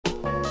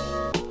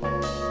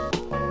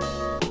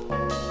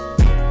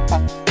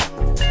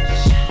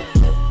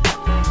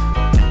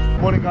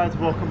Morning guys,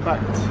 welcome back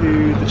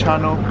to the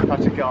channel. I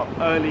had to get up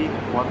early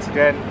once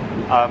again,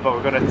 but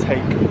we're going to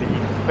take the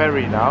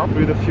ferry now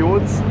through the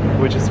fjords,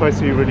 which is supposed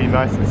to be really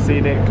nice and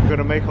scenic. We're going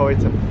to make our way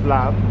to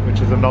Flam, which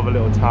is another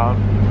little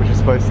town, which is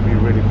supposed to be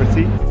really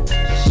pretty.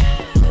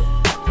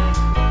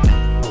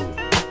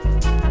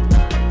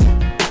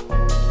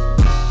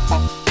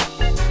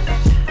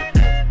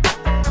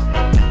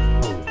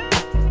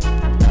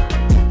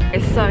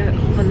 So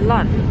for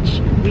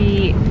lunch,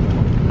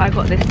 I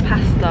got this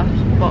pasta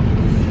box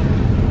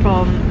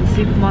from the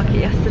supermarket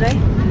yesterday.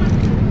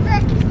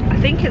 I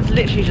think it's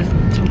literally just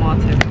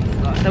tomato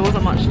pasta. There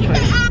wasn't much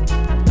choice.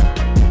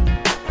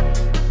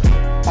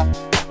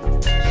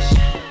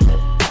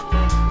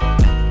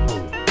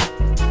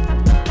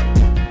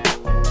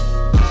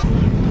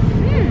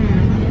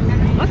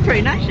 That's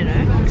pretty nice, you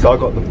know. So I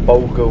got the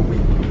bulgur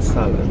wheat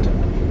salad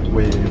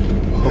with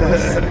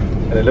hummus,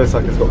 and it looks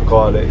like it's got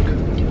garlic,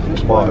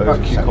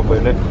 tomatoes, cucumber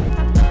in it.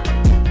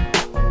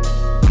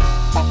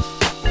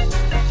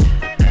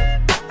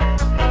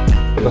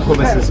 The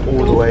hummus is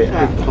all the way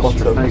at the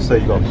bottom, so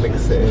you got to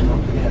mix it in.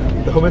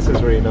 The hummus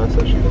is really nice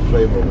actually, the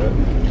flavour of it.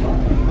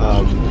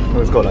 And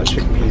it's got like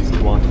chickpeas,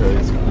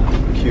 tomatoes,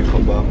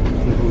 cucumber.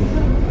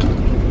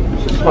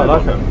 I quite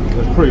like it.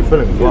 It's pretty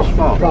filling as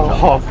well.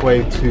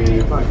 Halfway to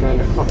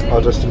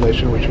our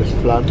destination, which is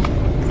Flam.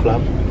 It's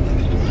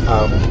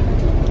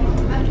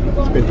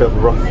been a bit of a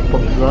rough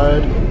bumpy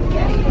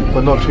ride,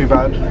 but not too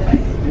bad.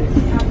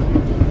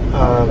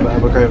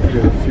 And we're going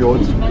through the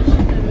fjords.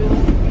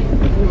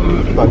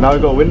 But now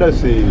we've got a window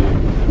seat.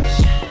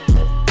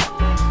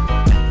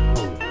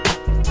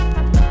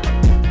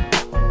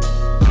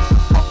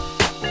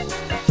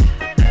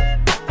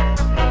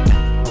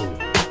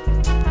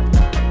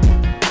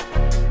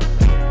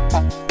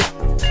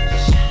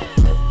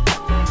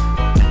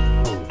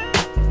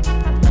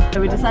 So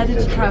we decided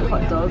to try a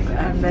hot dog,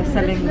 and they're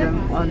selling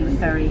them on the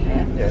ferry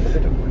here.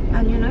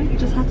 And you know, you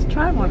just had to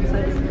try one. So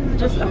it's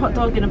just a hot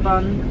dog in a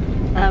bun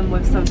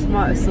with some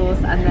tomato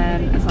sauce and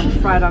then some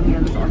fried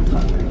onions on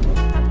top.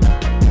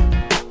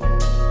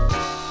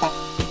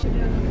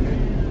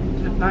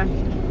 Nice.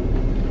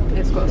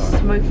 It's got a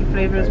smoky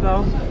flavour as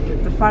well.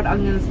 The fried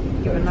onions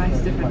give a nice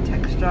different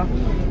texture.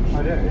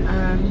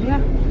 Yeah,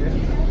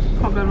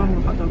 can't go wrong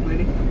with hot dog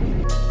really.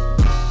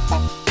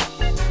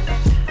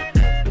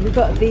 We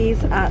got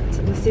these at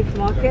the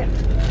supermarket.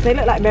 They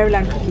look like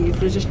Maryland cookies.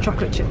 They're just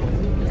chocolate chip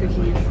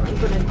cookies. What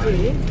we're gonna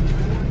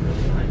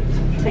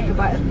do, take a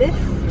bite of this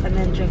and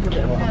then drink a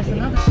bit of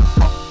coffee.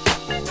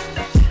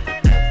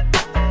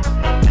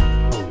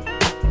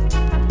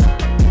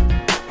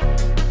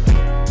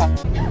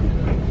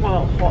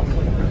 Oh, hot.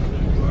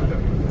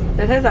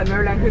 They taste like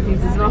Maryland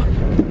cookies as well.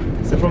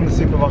 So from the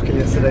supermarket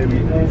yesterday,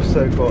 we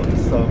also got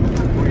some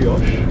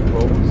brioche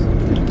rolls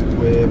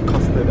with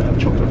custard and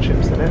chocolate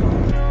chips in it.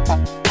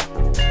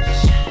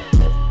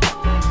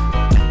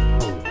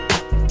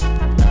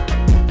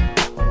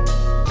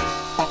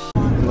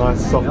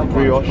 Nice soft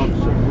brioche,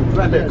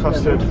 a bit of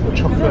custard,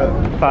 chocolate.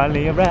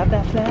 Finally arrived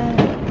at Flam.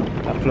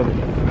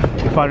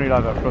 We finally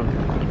arrived at Flam.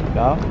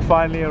 Now,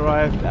 finally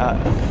arrived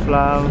at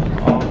Flam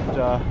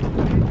after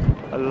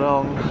a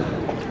long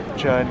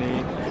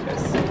journey.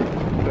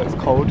 It looks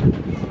cold.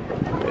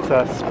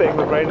 It's spitting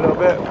with rain a little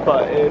bit,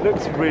 but it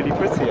looks really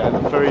pretty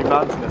and very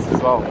mountainous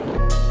as well.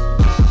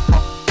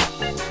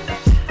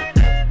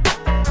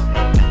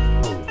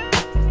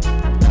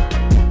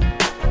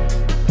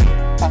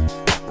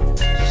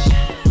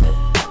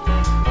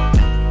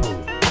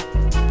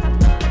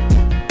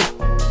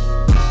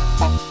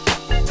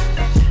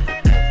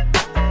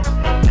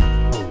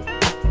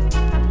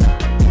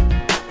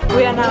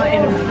 We are now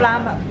in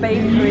Flam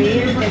Bakery.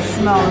 It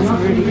smells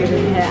really good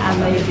in here,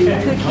 and they do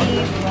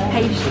cookies,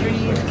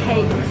 pastries,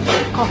 cakes,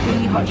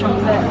 coffee, hot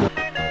chocolate.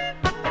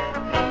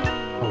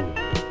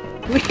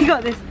 We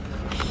got this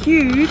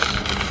huge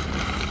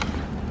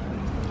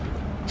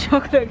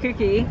chocolate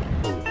cookie.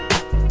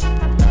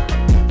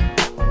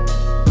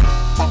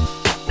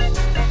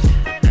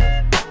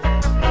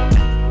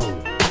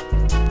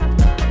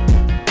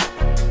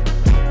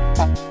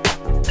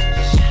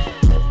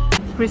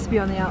 Crispy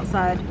on the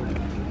outside,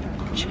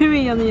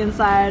 chewy on the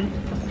inside.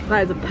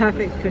 That is a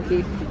perfect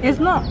cookie. It's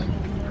not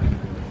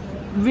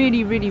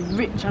really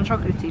rich and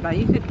chocolatey. Like,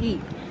 you could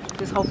eat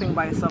this whole thing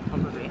by yourself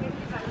probably.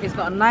 It's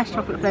got a nice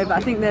chocolate flavour.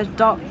 I think there's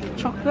dark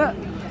chocolate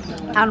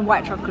and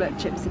white chocolate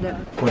chips in it.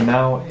 We're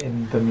now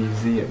in the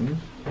museum,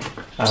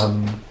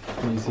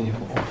 Museum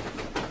of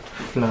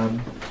Flam,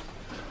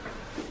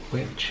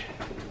 which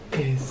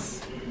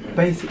is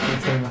basically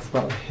telling us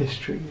about the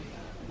history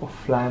of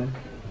Flam.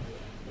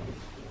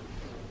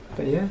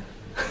 But yeah.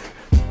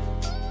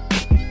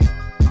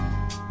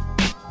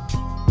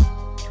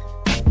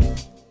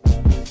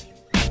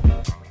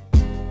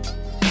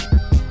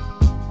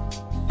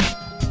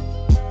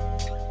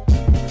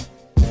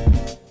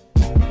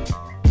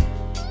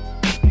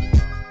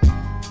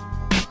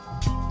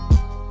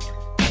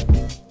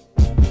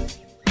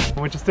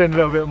 We're just doing a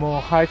little bit more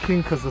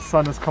hiking because the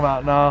sun has come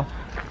out now.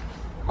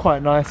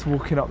 Quite nice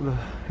walking up the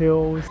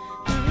hills.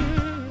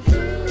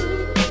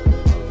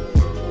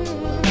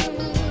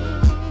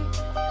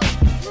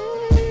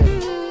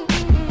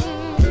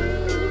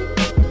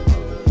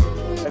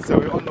 So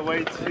we're on the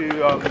way to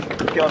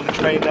get on the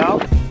train now.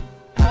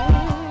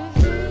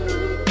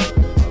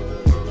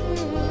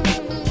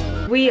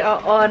 We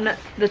are on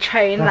the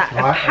train that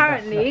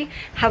apparently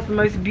has the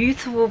most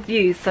beautiful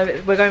views.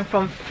 So we're going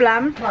from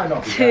Flam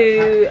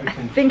to, I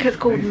think it's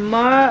called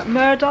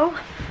Myrdal.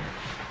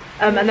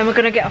 And then we're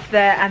gonna get off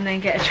there and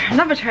then get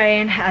another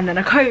train and then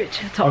a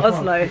coach to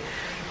Oslo.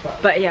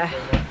 But yeah,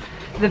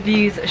 the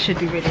views should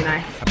be really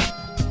nice.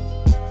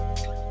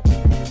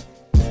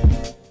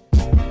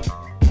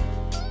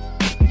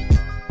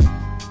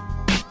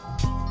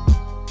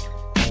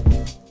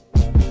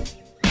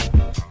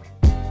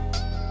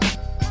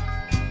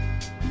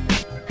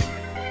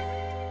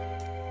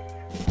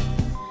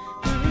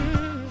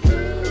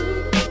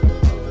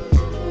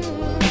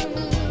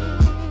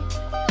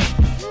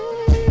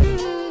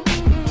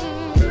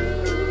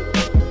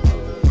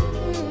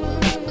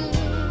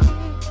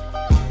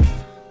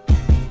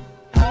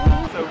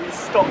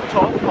 Stopped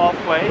off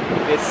halfway.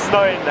 It's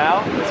snowing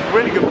now. It's a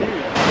really good view.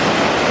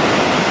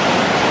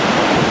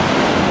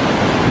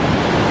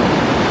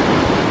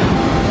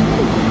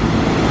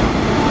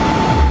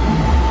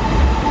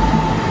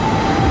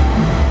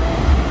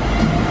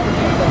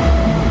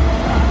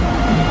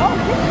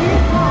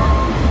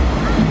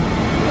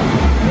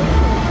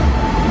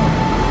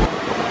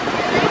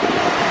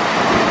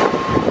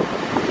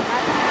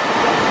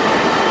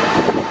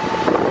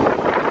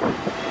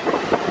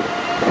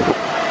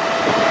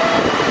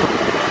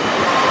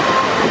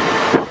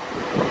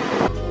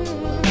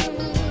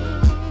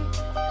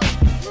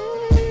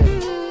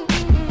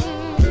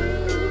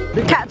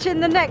 Catching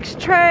the next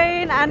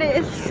train and it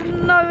is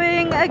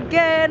snowing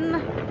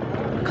again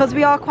because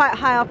we are quite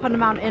high up on the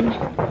mountain.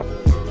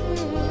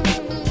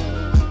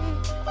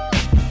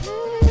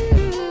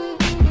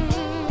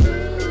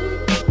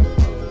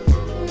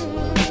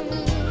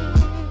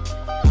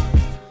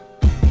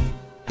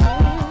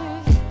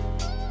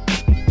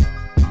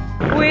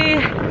 We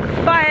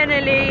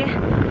finally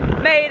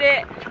made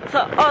it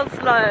to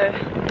Oslo.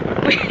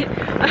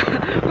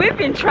 We've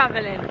been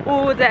traveling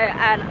all day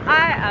and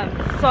I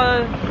am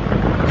so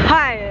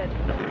tired.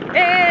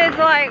 It is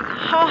like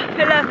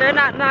 11:30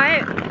 at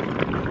night.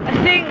 I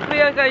think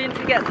we are going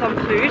to get some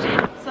food.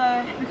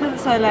 So because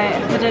it's so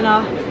late for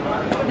dinner,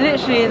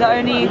 literally the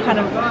only kind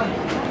of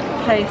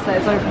place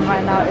that is open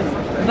right now is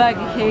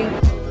Burger King.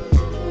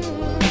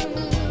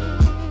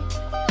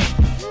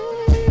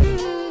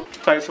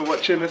 Thanks for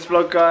watching this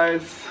vlog,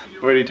 guys.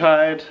 We're really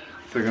tired,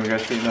 so we're gonna go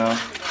sleep now.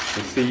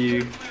 We'll see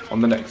you on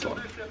the next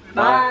one.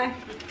 Bye.